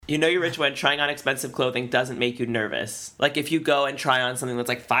You know you're rich when trying on expensive clothing doesn't make you nervous. Like, if you go and try on something that's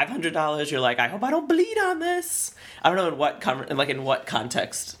like $500, you're like, I hope I don't bleed on this. I don't know in what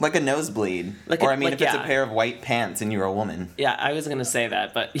context. Like a nosebleed. If it's a pair of white pants and you're a woman. Yeah, I was going to say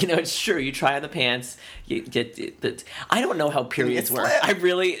that, but, it's true. You try on the pants, you get I don't know how periods work.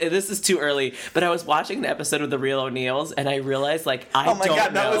 This is too early, but I was watching the episode of The Real O'Neals, and I realized, I don't know. Oh my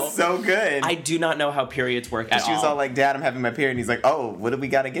God, that was so good. I do not know how periods work at all. She was all like, Dad, I'm having my period, and he's like, oh, what do we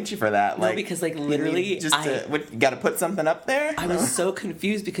got to get you for that? No, because, literally... you got to put something up there? I was so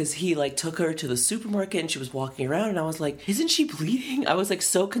confused because he, took her to the supermarket, and she was walking around, and I was like, isn't she bleeding? I was,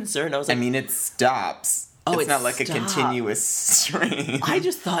 so concerned. I was like... it stops. Oh, it's not like a continuous stream. I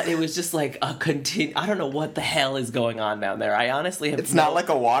just thought it was just a I don't know what the hell is going on down there. I honestly have It's not like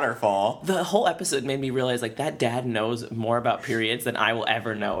a waterfall. The whole episode made me realize, that dad knows more about periods than I will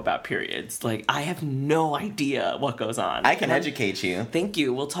ever know about periods. I have no idea what goes on. I can educate you. Thank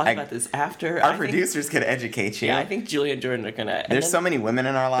you. We'll talk about this after. Our producers can educate you. Yeah, I think Julia and Jordan are going to... There's so many women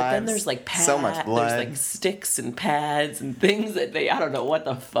in our lives. But then there's, pads. So much blood. There's, sticks and pads and things that I don't know what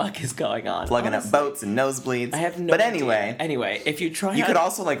the fuck is going on. Plugging up boats and nosebleeds. I have no idea. Anyway, if you try You could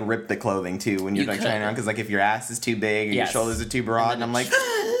also, rip the clothing, too, when you're, trying on, because, if your ass is too big or your shoulders are too broad, and I'm like...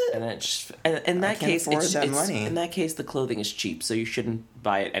 And then in that case, in that case, the clothing is cheap, so you shouldn't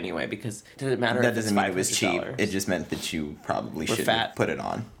buy it anyway, because it doesn't matter that doesn't mean it was cheap. It just meant that you probably shouldn't put it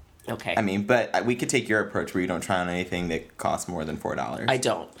on. Okay. But we could take your approach where you don't try on anything that costs more than $4.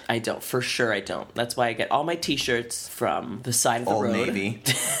 I don't. For sure I don't. That's why I get all my t-shirts from the side of the road. Old Navy.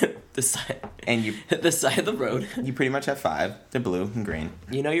 The side of the road. You pretty much have 5. They're blue and green.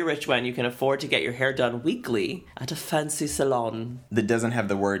 You know you're rich when you can afford to get your hair done weekly at a fancy salon. That doesn't have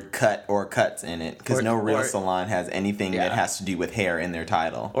the word cut or cuts in it, because no real salon has anything that has to do with hair in their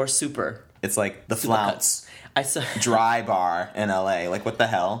title. Or super. It's like the flounce. I saw Dry Bar in LA. What the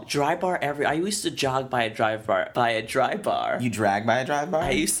hell? Dry Bar I used to jog by a dry bar. You drag by a dry bar?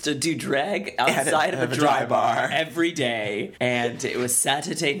 I used to do drag outside of a dry bar every day, and it was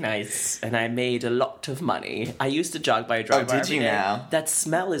Saturday nights, and I made a lot of money. I used to jog by a dry bar. Oh, did you now? That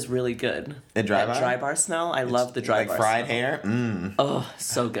smell is really good. The dry bar? Dry bar smell? I love the dry bar fried smell. hair? Mm. Oh,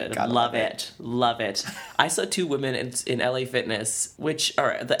 so good. Love it. Love it. I saw 2 women in LA Fitness, which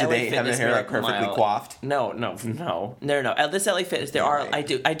are the LA Fitness. Do they have their hair perfectly coiffed? No. At this LA Fitness, there are. I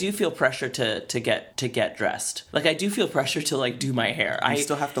do feel pressure to get dressed. I do feel pressure to do my hair. You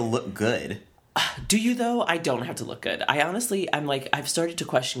still have to look good. Do you though? I don't have to look good. I've started to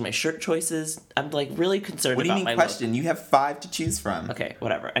question my shirt choices. I'm really concerned about my look. What do you mean question? You have 5 to choose from. Okay,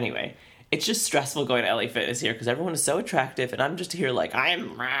 whatever. Anyway. It's just stressful going to LA Fitness here because everyone is so attractive, and I'm just here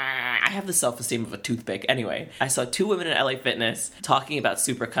I have the self-esteem of a toothpick. Anyway, I saw 2 women in LA Fitness talking about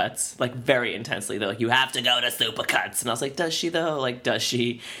Supercuts, very intensely. They're like, you have to go to Supercuts. And I was like, does she though? Does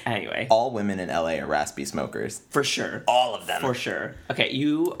she? Anyway. All women in LA are raspy smokers. For sure. All of them. For sure. Okay,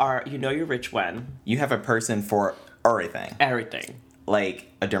 you know you're rich when? You have a person for everything. Everything.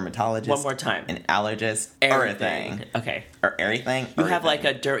 A dermatologist. One more time. An allergist. Everything. Okay. Or everything. You have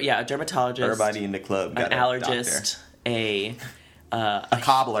a dermatologist. Everybody in the club got an allergist. A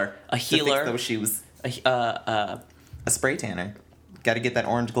cobbler. A healer. To fix those shoes. A spray tanner. Got to get that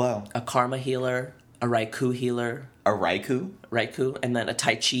orange glow. A karma healer. A Raikou healer. A Raikou? Raikou. And then a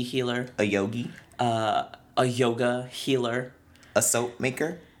Tai Chi healer. A yogi. A yoga healer. A soap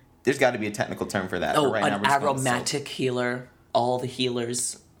maker. There's got to be a technical term for that. Oh, an aromatic healer. All the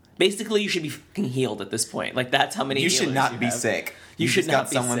healers. Basically, you should be fucking healed at this point. That's how many you healers should not you be have. sick. You should not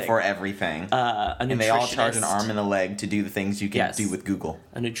be someone sick. for everything. A nutritionist. And they all charge an arm and a leg to do the things you can do with Google.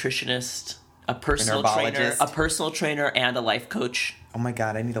 A nutritionist. A personal trainer. A personal trainer and a life coach. Oh my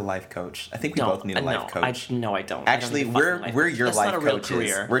God, I need a life coach. I think we both need a life coach. No, I don't. Actually, we're your That's life not a real coaches.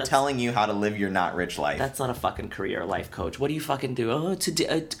 career. We're telling you how to live your not rich life. That's not a fucking career, life coach. What do you fucking do? Oh,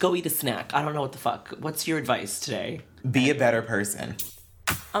 go eat a snack. I don't know what the fuck. What's your advice today? Be a better person.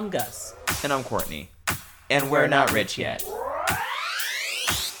 I'm Gus. And I'm Courtney. And we're not rich yet.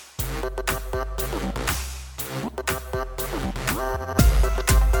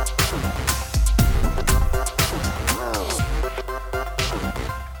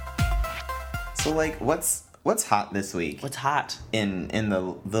 So, what's hot this week? What's hot? In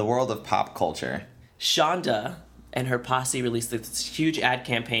the world of pop culture? Shonda and her posse released this huge ad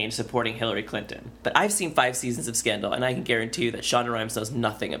campaign supporting Hillary Clinton. But I've seen 5 seasons of Scandal, and I can guarantee you that Shonda Rhimes knows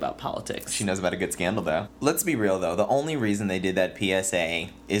nothing about politics. She knows about a good scandal, though. Let's be real, though. The only reason they did that PSA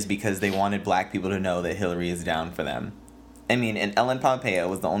is because they wanted black people to know that Hillary is down for them. I mean, and Ellen Pompeo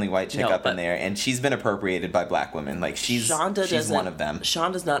was the only white chick in there, and she's been appropriated by black women. She's one of them.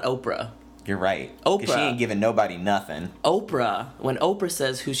 Shonda's not Oprah. You're right. Because she Oprah. ain't giving nobody nothing. When Oprah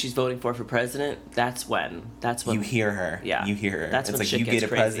says who she's voting for president, that's when. You hear her. Yeah. You hear her. That's it's when like, shit you gets get a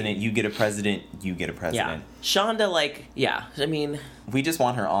crazy. president, you get a president, you get a Yeah. president. Shonda, I mean, We just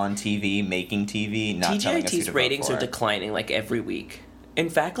want her on TV, making TV, not telling us who TGIT's to ratings vote are for. declining, every week. In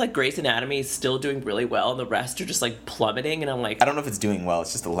fact, Grey's Anatomy is still doing really well, and the rest are just, plummeting, and I'm like... I don't know if it's doing well.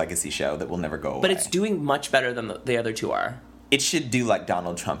 It's just a legacy show that will never go away. But it's doing much better than the other two are. It should do like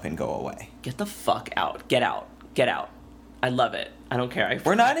Donald Trump and go away. Get the fuck out. Get out. Get out. I love it. I don't care.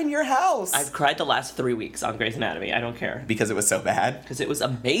 We're not in your house! I've cried the last 3 weeks on Grey's Anatomy. I don't care. Because it was so bad? Because it was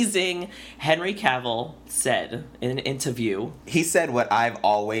amazing. Henry Cavill said in an interview... He said what I've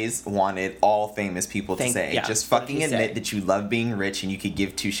always wanted all famous people to say. yeah, Just what did fucking he admit say? that you love being rich and you could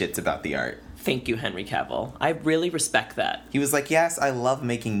give two shits about the art. Thank you, Henry Cavill. I really respect that. He was like, yes, I love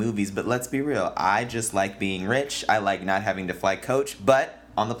making movies, but let's be real. I just like being rich. I like not having to fly coach. But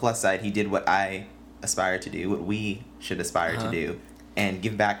on the plus side, he did what I aspire to do, what we should aspire to do, and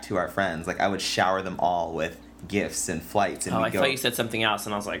give back to our friends. I would shower them all with gifts and flights, and I we'd go. thought you said something else,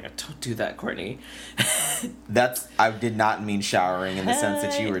 and I was like, don't do that, Courtney. I did not mean showering in the sense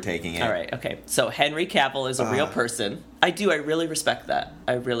that you were taking it. All right, okay. So Henry Cavill is a real person. I really respect that.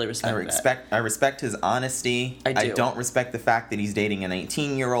 I really respect that. I respect his honesty. I do. don't respect the fact that he's dating a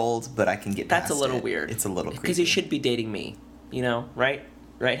 19-year-old, but I can get past That's a little it. weird. It's a little creepy. Because he should be dating me, right?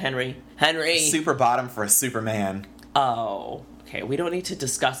 Right, Henry? Henry! Super bottom for a Superman. Oh, okay. We don't need to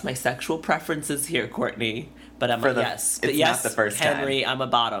discuss my sexual preferences here, Courtney. But I'm yes. It's yes, not the first time. Henry, I'm a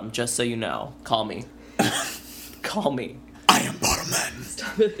bottom, just so you know. Call me. Call me. I am bottom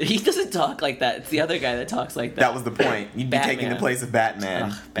man. He doesn't talk like that. It's the other guy that talks like that. That was the point. You'd be taking Batman. the place of Batman.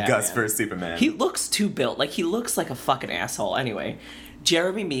 Ugh, Batman. Gus versus Superman. He looks too built. He looks like a fucking asshole. Anyway,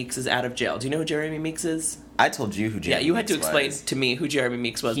 Jeremy Meeks is out of jail. Do you know who Jeremy Meeks is? I told you who Jeremy you had to Meeks explain was. to me who Jeremy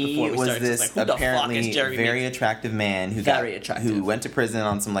Meeks was He before we was started. this Who the fuck apparently is Jeremy very Meeks? attractive man Very who went to prison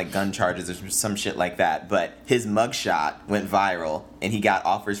on some gun charges or some shit like that. But his mugshot went viral, and he got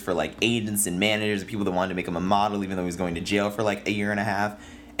offers for agents and managers and people that wanted to make him a model, even though he was going to jail for a year and a half.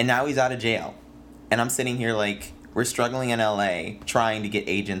 And now he's out of jail, and I'm sitting here we're struggling in LA trying to get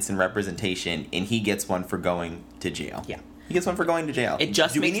agents and representation, and he gets one for going to jail. Yeah. He gets one for going to jail. It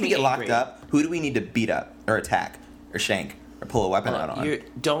just do we makes need me to get angry. locked up? Who do we need to beat up or attack or shank or pull a weapon out on?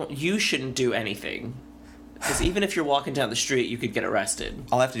 You shouldn't do anything. Because even if you're walking down the street, you could get arrested.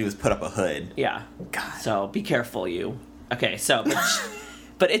 All I have to do is put up a hood. Yeah. God. So be careful, you. Okay, so...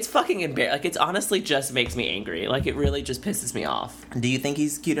 But it's fucking embarrassing. It's honestly just makes me angry. It really just pisses me off. Do you think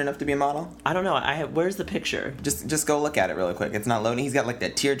he's cute enough to be a model? I don't know. Where's the picture? Just go look at it really quick. It's not loading. He's got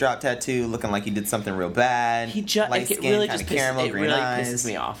that teardrop tattoo, looking like he did something real bad. Light skin, really kind just of caramel, it green really eyes. pisses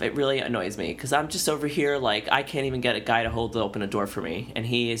me off. It really annoys me because I'm just over here I can't even get a guy to open a door for me, and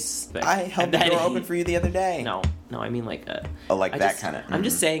he is. I held the door open for you the other day. No, I mean that kind of. I'm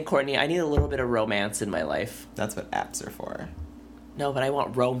just saying, Courtney. I need a little bit of romance in my life. That's what apps are for. No, but I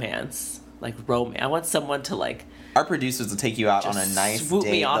want romance. Romance. I want someone to Our producers will take you out on a just nice swoop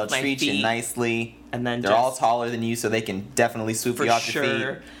date. me off They'll my treat you feet, nicely. and then they're all taller than you, so they can definitely swoop for you off your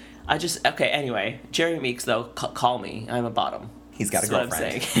sure. feet. Okay. Anyway, Jeremy Meeks though, call me. I'm a bottom. He's got a That's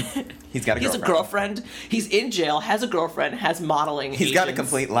girlfriend. What I'm saying. He's got a girlfriend. He has a girlfriend. He's in jail. Has a girlfriend. Has modeling. He's got a agents.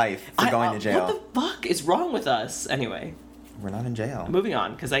 complete life for going to jail. What the fuck is wrong with us? Anyway, We're not in jail. moving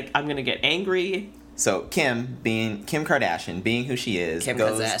on because I'm gonna get angry. So Kim Kardashian, being who she is, Kim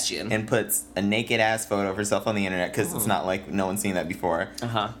goes Kardashian. and puts a naked ass photo of herself on the internet because it's not like no one's seen that before.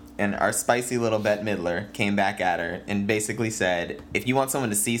 And our spicy little Bette Midler came back at her and basically said, if you want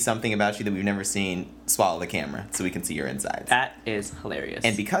someone to see something about you that we've never seen, swallow the camera so we can see your insides. That is hilarious.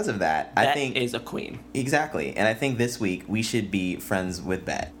 And because of that, I think... is a queen. Exactly. And I think this week we should be friends with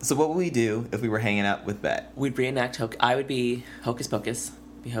Bette. So what would we do if we were hanging out with Bette? We'd reenact I would be Hocus Pocus.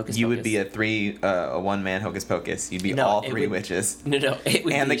 You would be a one-man Hocus Pocus. You'd be all three witches. No. It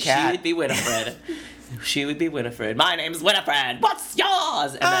would and be, the cat. She would be Winifred. She would be Winifred. My name's Winifred. What's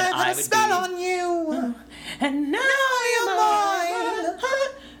yours? And then I put a spell on you. And now you're mine.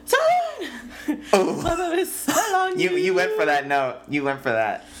 Oh. I put a spell on you. You went for that note. You went for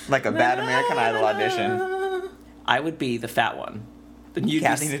that. Like a bad American Idol audition. I would be the fat one. Then you'd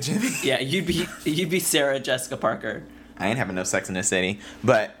Kathy be, to Jimmy. Yeah, you'd be Sarah Jessica Parker. I ain't having no Sex in the City,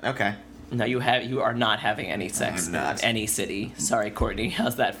 but okay. No, you are not having any sex I'm not. in any city. Sorry, Courtney.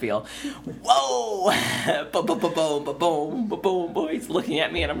 How's that feel? Whoa! Boom, boom, boom, boom, boom, boom, boom, boom. He's looking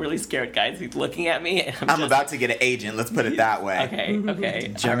at me, and I'm really scared, guys. He's looking at me. And I'm about to get an agent. Let's put it that way. Okay.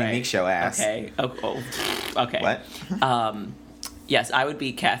 Jeremy all right. Meeks show ass. Okay. Okay. What? Yes, I would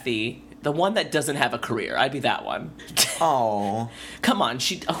be Kathy The one that doesn't have a career. I'd be that one. Oh. Come on,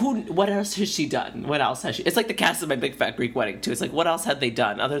 what else has she done? What else has she... It's like the cast of My Big Fat Greek Wedding, too. It's like, what else had they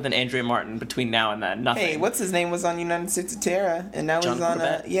done other than Andrea Martin between now and then? Nothing. Hey, what's his name was on United States of Terror, and now John he's on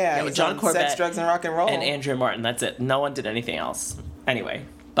Corbett? he's John on Corbett Sex, Drugs, and Rock and Roll. And Andrea Martin, that's it. No one did anything else. Anyway,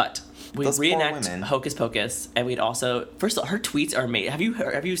 but... We'd Those poor reenact women. Hocus Pocus, and we'd also... First of all, her tweets are amazing.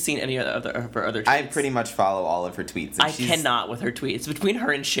 Have you seen any of her other tweets? I pretty much follow all of her tweets. And I cannot with her tweets. Between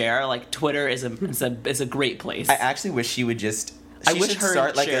her and Cher, like, Twitter is a great place. I actually wish she would just... I She wish should her start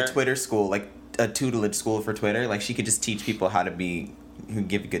and like Cher- a Twitter school, like a tutelage school for Twitter. Like she could just teach people how to who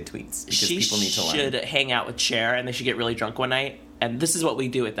give good tweets. Because She people need to learn. should hang out with Cher, and they should get really drunk one night. And this is what we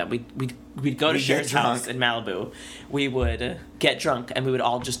do with them. We'd go to We get Cher's house drunk. in Malibu. We would get drunk, and we would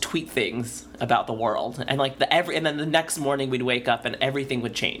all just tweet things about the world. And like and then the next morning we'd wake up, and everything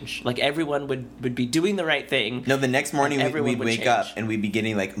would change. Like everyone would be doing the right thing. No, the next morning And everyone we'd would wake change. up and we'd be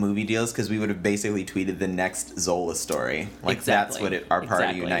getting like movie deals because we would have basically tweeted the next Zola story. Like that's Exactly. what our party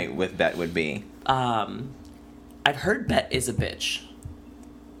Exactly. unite with Bet would be. I've heard Bet is a bitch.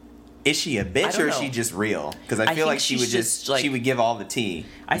 Is she a I bitch don't or is know. she just real? Because I I feel think like she she's would just, like- she would give all the tea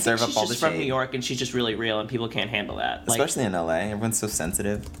I and think serve she's up all the just from shade. New York, and she's just really real, and people can't handle that. Like, Especially in LA, everyone's so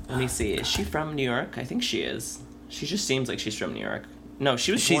sensitive. let me see. Is she from New York? I think she is. She just seems like she's from New York. No,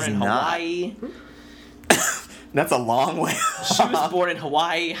 she was born She's in not. Hawaii. That's a long way. She was born in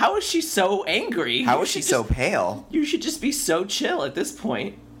Hawaii. How is she so angry? How You is she should so just- pale? You should just be so chill at this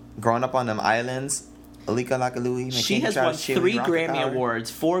point. Growing up on them islands, Alika Lakalui. She has won 3 Grammy Awards,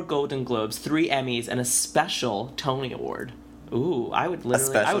 4 Golden Globes, 3 Emmys, and a special Tony Award. Ooh, I would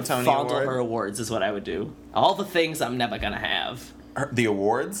literally, I special would Tony fondle Award? her awards is what I would do. All the things I'm never gonna have. The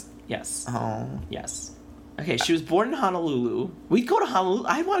awards? Yes. Oh. Yes. Okay, she was born in Honolulu. We'd go to Honolulu.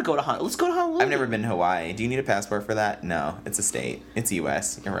 I want to go to Honolulu. Let's go to Honolulu. I've never been to Hawaii. Do you need a passport for that? No, it's a state. It's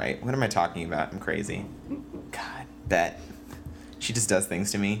U.S. You're right. What am I talking about? I'm crazy. God, Bet. She just does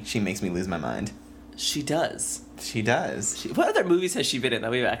things to me. She makes me lose my mind. She does. She does. What other movies has she been in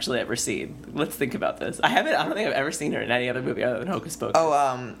that we've actually ever seen? Let's think about this. I don't think I've ever seen her in any other movie other than Hocus Pocus.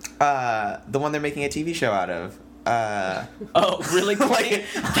 The one they're making a TV show out of. Oh, really? Like-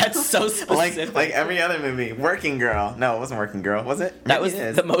 That's so specific. like every other movie. Working Girl. No, it wasn't Working Girl, was it? that Maybe was it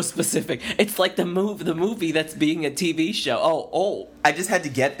is. the most specific. It's like the movie that's being a TV show. Oh. I just had to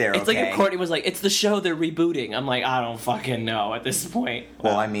get there. It's okay? like if Courtney was like, it's the show they're rebooting. I'm like, I don't fucking know at this point.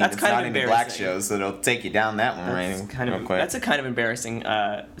 Well, I mean, that's it's kind not of any black embarrassing. shows, so it'll take you down that one That's right kind real of quick. that's a kind of embarrassing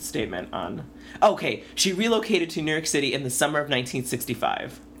statement on. Okay, she relocated to New York City in the summer of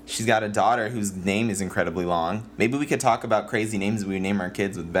 1965. She's got a daughter whose name is incredibly long. Maybe we could talk about crazy names we name our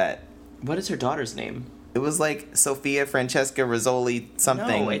kids with Bet. What is her daughter's name? It was like Sophia Francesca Rizzoli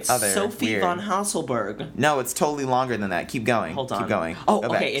something No, it's other. Sophie weird. von Hasselberg. No, it's totally longer than that. Keep going. Hold on. Keep going. Oh, Go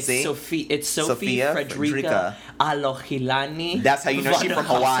back. okay. It's See? Sophie. It's Sophie Sophia Frederica Alohilani. That's how you know von she's from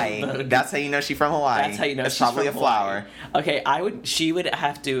Hawaii. Hasselberg. That's how you know she's from Hawaii. That's how you know It's she's probably from a flower. Hawaii. Okay, she would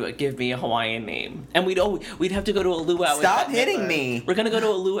have to give me a Hawaiian name, and we'd have to go to a luau. Stop with Bette hitting Midler. me. We're gonna go to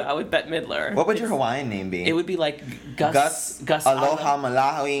a luau with Bette Midler. What would your Hawaiian name be? It would be like Gus Aloha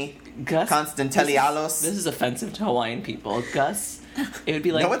Malawi. Gus Constantelialos. This is offensive to Hawaiian people. Gus. It would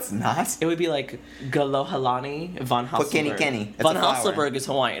be like No, it's not. It would be like Galohalani von Hasselberg. Pukeni. It's Von a flower. Hasselberg is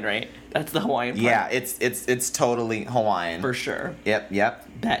Hawaiian, right? That's the Hawaiian part. Yeah, it's totally Hawaiian. For sure. Yep.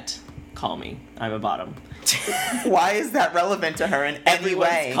 Bet. Call me. I'm a bottom. Why is that relevant to her in any Everyone's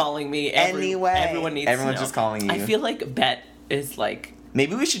way? calling me. Anyway. Everyone needs Everyone's to know. just calling you. I feel like Bet is like...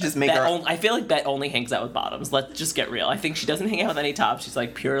 Maybe we should just make our I feel like Bet only hangs out with bottoms. Let's just get real. I think she doesn't hang out with any tops. She's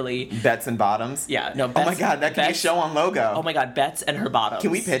like purely... bets and bottoms. Yeah, no, Oh my Bets- god, that could be a Bets- show on logo. Oh my god, Bets and her bottoms.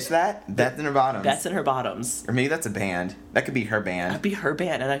 Can we pitch that? Bets and her bottoms. Bets and her bottoms. Or maybe that's a band. That could be her That'd band. be her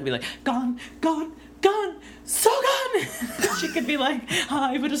band, and I could be like, gone, gone, gone, so gone. She could be like,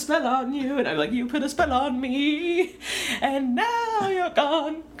 I put a spell on you, and I'm like, you put a spell on me, and now you're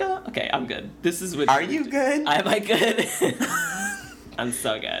gone, gone. Okay, I'm good. This is what. Are you good? Am I good? I'm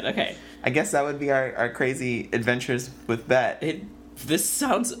so good. Okay. I guess that would be our crazy adventures with Bet. This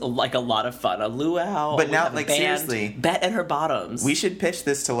sounds like a lot of fun. A luau. But we now, have a like, band, seriously. Bet and her bottoms. We should pitch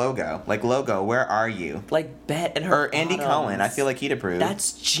this to Logo. Like, Logo, where are you? like Bet and her. Or Andy bottoms. Cohen. I feel like he'd approve.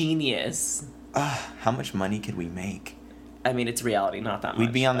 That's genius. How much money could we make? I mean, it's reality, not that much.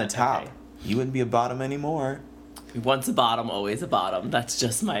 We'd be on the but top. okay. You wouldn't be a bottom anymore. Once a bottom, always a bottom. That's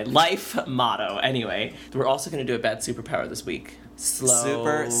just my life motto. Anyway, we're also going to do a bad superpower this week.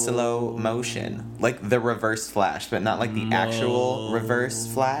 Super slow motion. Like the reverse flash, but not like the actual reverse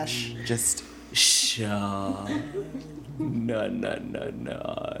flash. Just No.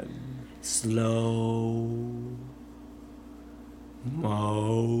 Slow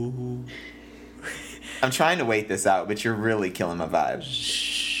motion. I'm trying to wait this out, but you're really killing my vibe.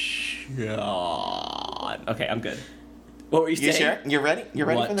 God. Okay, I'm good. What were you saying? You sure? You're ready? You're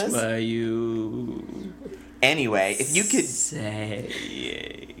ready for this? What were you Anyway, if you could... saying?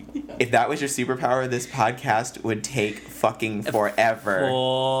 If that was your superpower, this podcast would take fucking forever.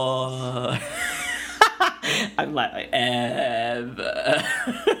 I'm like,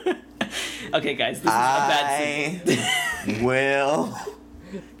 okay, guys, this is a bad scene. Will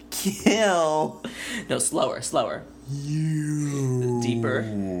kill No, slower. you. Deeper,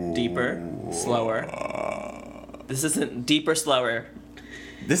 slower. This isn't deeper, slower.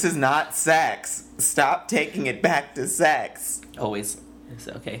 This is not sex. Stop taking it back to sex. Always. It's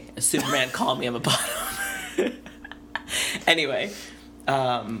okay. Superman, call me, I'm a bottom. Anyway.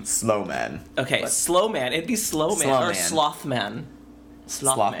 Slow man. Okay, What? slow man. It'd be slow man Slow or man. sloth man.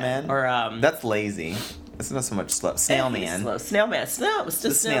 Sloth man? Or That's lazy. It's not so much slow. Snail man. Snail man. It's just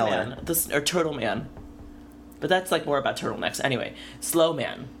The snail snailer. man. Or turtle man. But that's like more about turtlenecks. Anyway, slow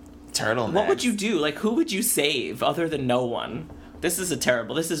man. Turtleneck. What would you do? Like, who would you save other than no one? This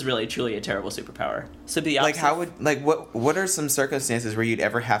is really, truly a terrible superpower. So the Like, opposite. what are some circumstances where you'd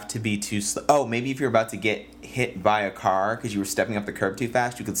ever have to be too slow? Oh, maybe if you're about to get hit by a car because you were stepping up the curb too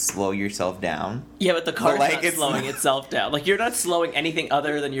fast, you could slow yourself down. Yeah, but the car's like, not it's slowing not- itself down. Like, you're not slowing anything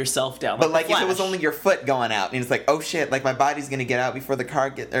other than yourself down. But the like, if it was Flash. only your foot going out, and it's like, oh shit, like my body's gonna get out before the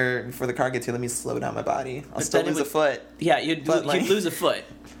car gets here. Let me slow down my body. I'll But still then it lose a would- foot. Yeah, you'd But, like- lose a foot.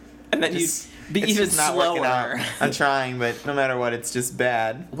 And then Just- you'd be it's even just not working slower. out. I'm trying, but no matter what, it's just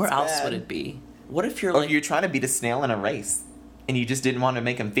bad. Where It's else bad. would it be? What if you're Or like... if you're trying to beat a snail in a race, and you just didn't want to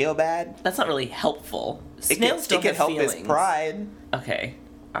make him feel bad. That's not really helpful. Snails don't it could have help feelings. his pride. Okay.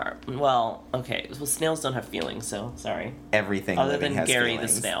 Well, snails don't have feelings, so sorry. Everything Other living than has Gary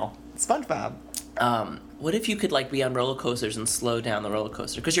feelings. the snail. SpongeBob. What if you could like be on roller coasters and slow down the roller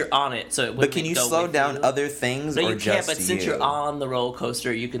coaster because you're on it, so it would. But can you slow down other things No, or you just can't. But since you? you're on the roller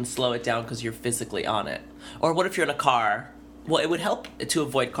coaster, you can slow it down because you're physically on it. Or what if you're in a car? Well, it would help to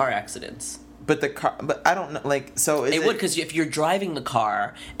avoid car accidents. But the car. But I don't know. Like, so is It would, because if you're driving the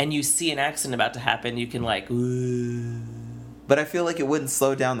car and you see an accident about to happen, you can like. Ooh. But I feel like it wouldn't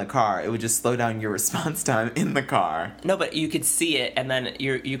slow down the car. It would just slow down your response time in the car. No, but you could see it, and then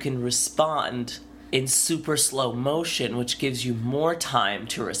you can respond in super slow motion, which gives you more time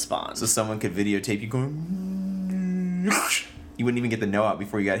to respond. So someone could videotape you going. You wouldn't even get the no out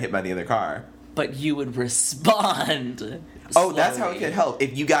before you got hit by the other car. But you would respond. Oh, that's how it slowly. could help.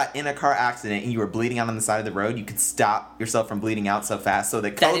 If you got in a car accident and you were bleeding out on the side of the road, you could stop yourself from bleeding out so fast so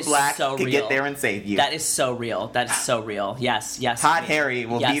that That Code is Black so could real. get there and save you. That is so real. That is so real. Yes. Hot queen. Harry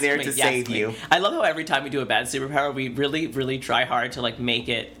will be there to save queen. you. I love how every time we do a bad superpower, we really, really try hard to like make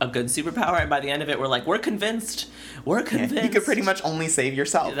it a good superpower, and by the end of it, we're like, we're convinced. We're Yeah, convinced. you could pretty much only save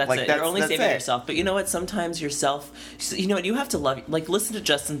yourself. That's like, it. You're only that's saving it. yourself. But you know what? Sometimes yourself. You know what? You have to love. Like, listen to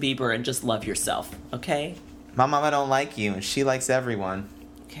Justin Bieber and just love yourself. Okay. My mama don't like you, and she likes everyone.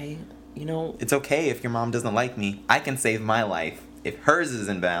 Okay. You know. It's okay if your mom doesn't like me. I can save my life. If hers is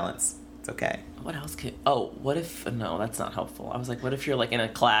in balance, it's okay. What else could? Oh, what if? No, that's not helpful. I was like, what if you're like in a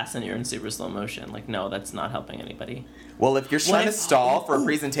class and you're in super slow motion? Like, no, that's not helping anybody. Well, if you're trying to if- stall for a ooh,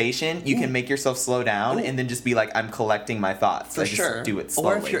 presentation, you can make yourself slow down and then just be like, I'm collecting my thoughts. For I just sure. do it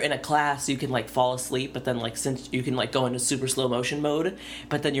slowly. Or if you're in a class, you can like fall asleep, but then like since you can like go into super slow motion mode,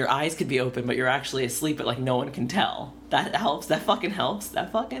 but then your eyes could be open, but you're actually asleep, but like no one can tell. That helps. That fucking helps.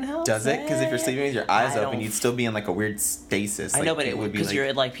 That fucking helps. Does it? Because if you're sleeping with your eyes I open, don't- you'd still be in like a weird stasis. I Like, know, but it would be because like,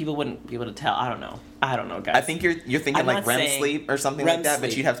 you're like people wouldn't be able to tell. I don't know, guys. I think you're thinking I'm like not REM saying- sleep or something REM like that, but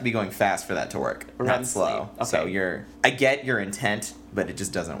sleep. you'd have to be going fast for that to work, REM not slow. sleep. So Okay. I get your intent, but it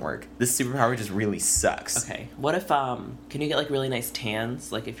just doesn't work. This superpower just really sucks. Okay. What if can you get like really nice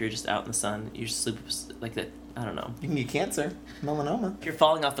tans? Like if you're just out in the sun, you sleep like that. I don't know. You can get cancer, melanoma. If you're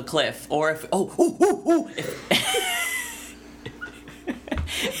falling off a cliff, or if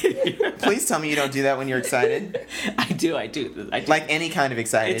Please tell me you don't do that when you're excited. I do. Like any kind of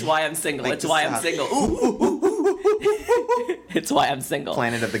excited. It's why I'm single. Like, It's just why I'm stop. single. It's why I'm single.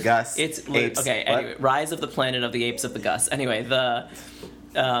 Planet of the Gus. It's Apes. okay. What? Anyway, Rise of the Planet of the Apes of the Gus. Anyway,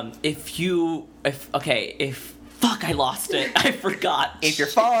 if fuck, I lost it. I forgot. If you're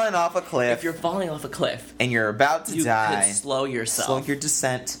falling off a cliff If you're falling off a cliff, and you're about to you die, could slow yourself. slow your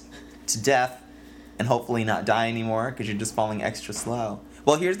descent to death and hopefully not die anymore because you're just falling extra slow.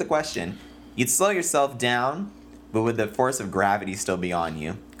 Well, here's the question. You'd slow yourself down, but would the force of gravity still be on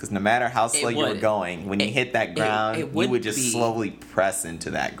you? Because no matter how slow you were would. going, when you hit that ground, it you would would just be- slowly press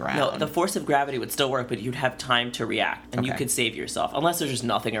into that ground. No, the force of gravity would still work, but you'd have time to react, and you Okay. could save yourself. Unless there's just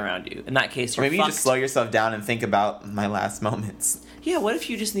nothing around you. In that case, or you're maybe you fucked. just slow yourself down and think about my last moments. Yeah, what if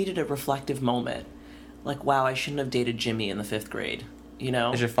you just needed a reflective moment? like, wow, I shouldn't have dated Jimmy in the 5th grade. You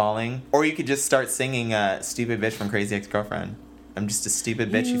know? As you're falling. Or you could just start singing Stupid Bitch from Crazy Ex-Girlfriend. I'm just a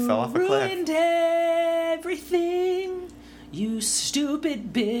stupid bitch who fell off a cliff. You ruined everything, you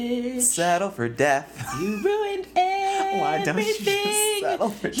stupid bitch. Settle for death. You ruined everything. Why don't you just settle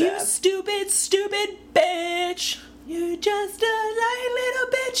for You death? stupid bitch. You're just a lying little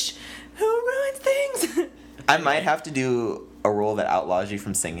bitch who ruins things. I might have to do a rule that outlaws you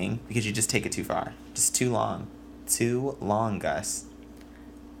from singing because you just take it too far. Just too long. Too long, Gus.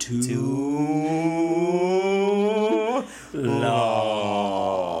 Too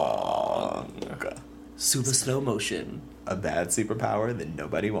long. Super slow motion. A bad superpower that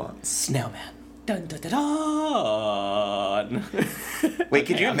nobody wants. Snowman. Dun dun dun dun. Wait,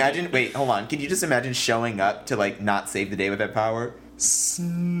 could you I'm imagine? Wait, hold on. Could you just imagine showing up to like not save the day with that power?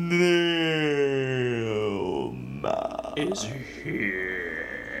 Snowman Is here.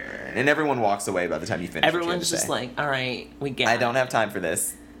 And everyone walks away by the time you finish. Everyone's just like, all right, we get I it. don't have time for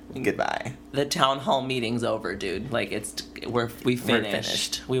this. Goodbye. The town hall meeting's over, dude. Like, we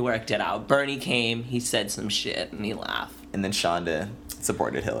finished. We worked it out. Bernie came, he said some shit, and he laughed. And then Shonda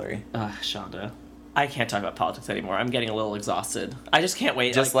supported Hillary. Shonda. I can't talk about politics anymore. I'm getting a little exhausted. I just can't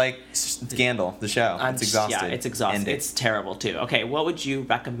wait. Just like Scandal, the show. It's exhausted. Yeah, it's exhausted. End it. It's terrible, too. Okay, what would you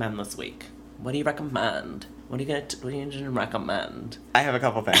recommend this week? What do you recommend? What are you going to recommend? I have a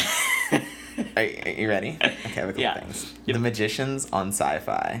couple things. Are you ready? Okay, I have a couple things. Yep. The Magicians on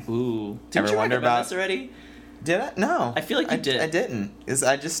Sci-Fi. Ooh. Ever Did you wonder recommend about this already? Did I? No. I feel like you did. I didn't.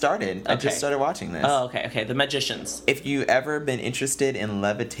 I just started. I Okay. just started watching this. Oh, okay. The Magicians. If you ever been interested in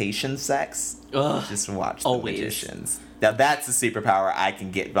levitation sex, Ugh. just watch Always. The Magicians. Now that's a superpower I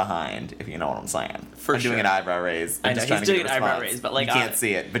can get behind, if you know what I'm saying. For I'm doing sure. an eyebrow raise. I I'm know, just trying he's to doing get a an eyebrow response. raise, but, like, you can't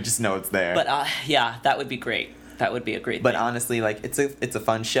see it, but just know it's there. But, yeah, that would be great. That would be a great But thing. honestly, like it's a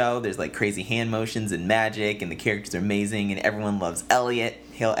fun show. There's like crazy hand motions and magic, and the characters are amazing, and everyone loves Elliot.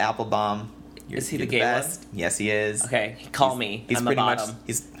 Hale Applebaum. Is he you're the gay one? best. Yes, he is. Okay, call me. He's I'm pretty a much. bottom.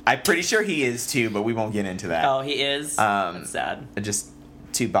 I'm pretty sure he is too, but we won't get into that. Oh, he is? That's sad. Just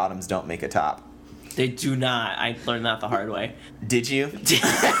two bottoms don't make a top. They do not. I learned that the hard way. Did you? Did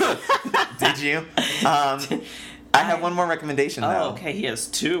you? I have one more recommendation though. Oh, okay. He has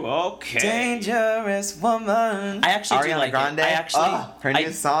two. Okay. Dangerous Woman. I actually Ariana do like Grande. it. I actually... her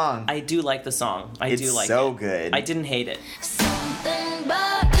new song. I do like the song. I It's do like so it. good. I didn't hate it. Something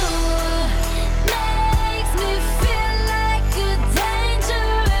about you makes me feel like a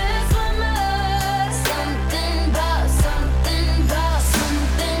dangerous woman. Something about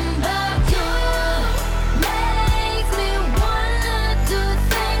you makes me wanna do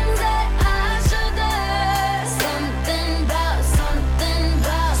things that I shouldn't.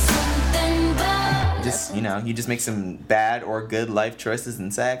 Just, you just make some bad or good life choices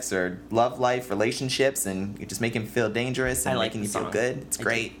in sex or love life, relationships, and you just make him feel dangerous and I like making the you feel song. good. It's I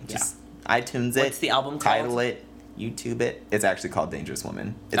great. do, Just iTunes it. What's the album Title called? it. YouTube it. It's actually called Dangerous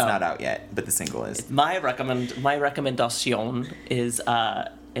Woman. It's Oh. not out yet, but the single is. My recommendation is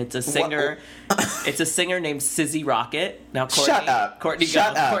it's a singer. It's a singer named Sizzy Rocket. Now, Courtney, Shut up. Courtney,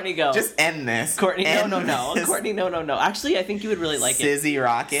 Shut go. up. Courtney, go. Just end this. Courtney, End no. this. Courtney, no. Actually, I think you would really like it. Sizzy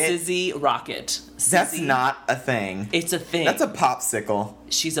Rocket. Sizzy Rocket. That's Sizzy- not a thing. It's a thing. That's a popsicle.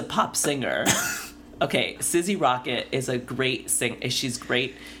 She's a pop singer. Okay, Sizzy Rocket is a great singer. She's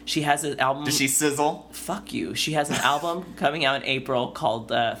great. She has an album. Does she sizzle? Fuck you. She has an album coming out in April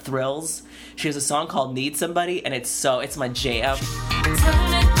called Thrills. She has a song called Need Somebody, and it's my jam. Tell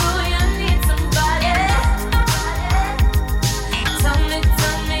me, do you need somebody? Tell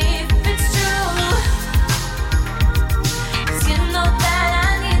me if it's true. 'Cause you know that I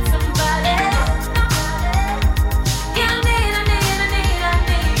need somebody. Yeah, I need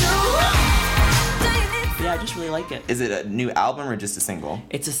you. Do you need Yeah, I just really like it. Is it a new album or just a single?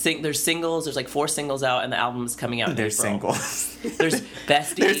 It's there's singles. There's like 4 singles out, and the album is coming out in There's April. singles. There's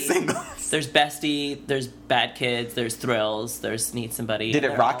Bestie. There's singles. There's Bestie. There's Bad Kids. There's Thrills. There's Need Somebody. Did and it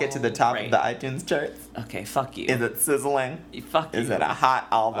they're rocket to the all top great. of the iTunes charts? Okay, fuck you. Is it sizzling? Fuck you. Is it a hot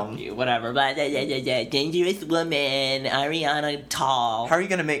album? Fuck you. Whatever. But Dangerous Woman. Ariana Tall. How are you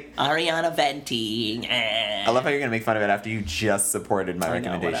gonna make? Ariana Venti. I love how you're gonna make fun of it after you just supported my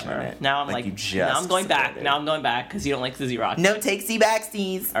recommendation on it. Now I'm like you just now I'm going back. supported. Now I'm going back because you don't like Sizzy Rock. No takesy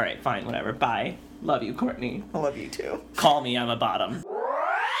backsies. All right, fine, whatever. Bye. Love you, Courtney. I love you too. Call me. I'm a bottom.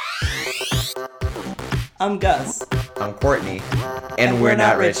 I'm Gus. I'm Courtney, and we're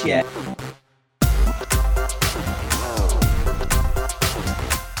not rich yet.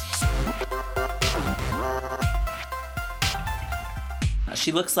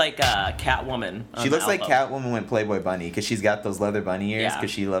 She looks like Catwoman. on She the looks like album. Catwoman went Playboy Bunny because she's got those leather bunny ears Yeah.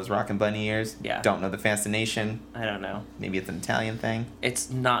 because she loves rocking bunny ears. Yeah. Don't know the fascination. I don't know. Maybe it's an Italian thing. It's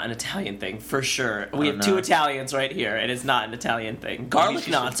not an Italian thing, for sure. We Oh, have no. two Italians right here, and it's not an Italian thing. Garlic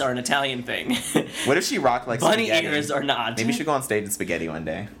she knots are an Italian thing. What if she rocked like Bunny spaghetti? ears are not. Maybe she'll go on stage in spaghetti one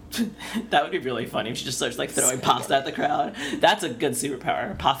day. That would be really funny if she just starts like throwing pasta at the crowd. That's a good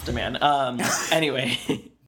superpower, Pasta Man. Anyway.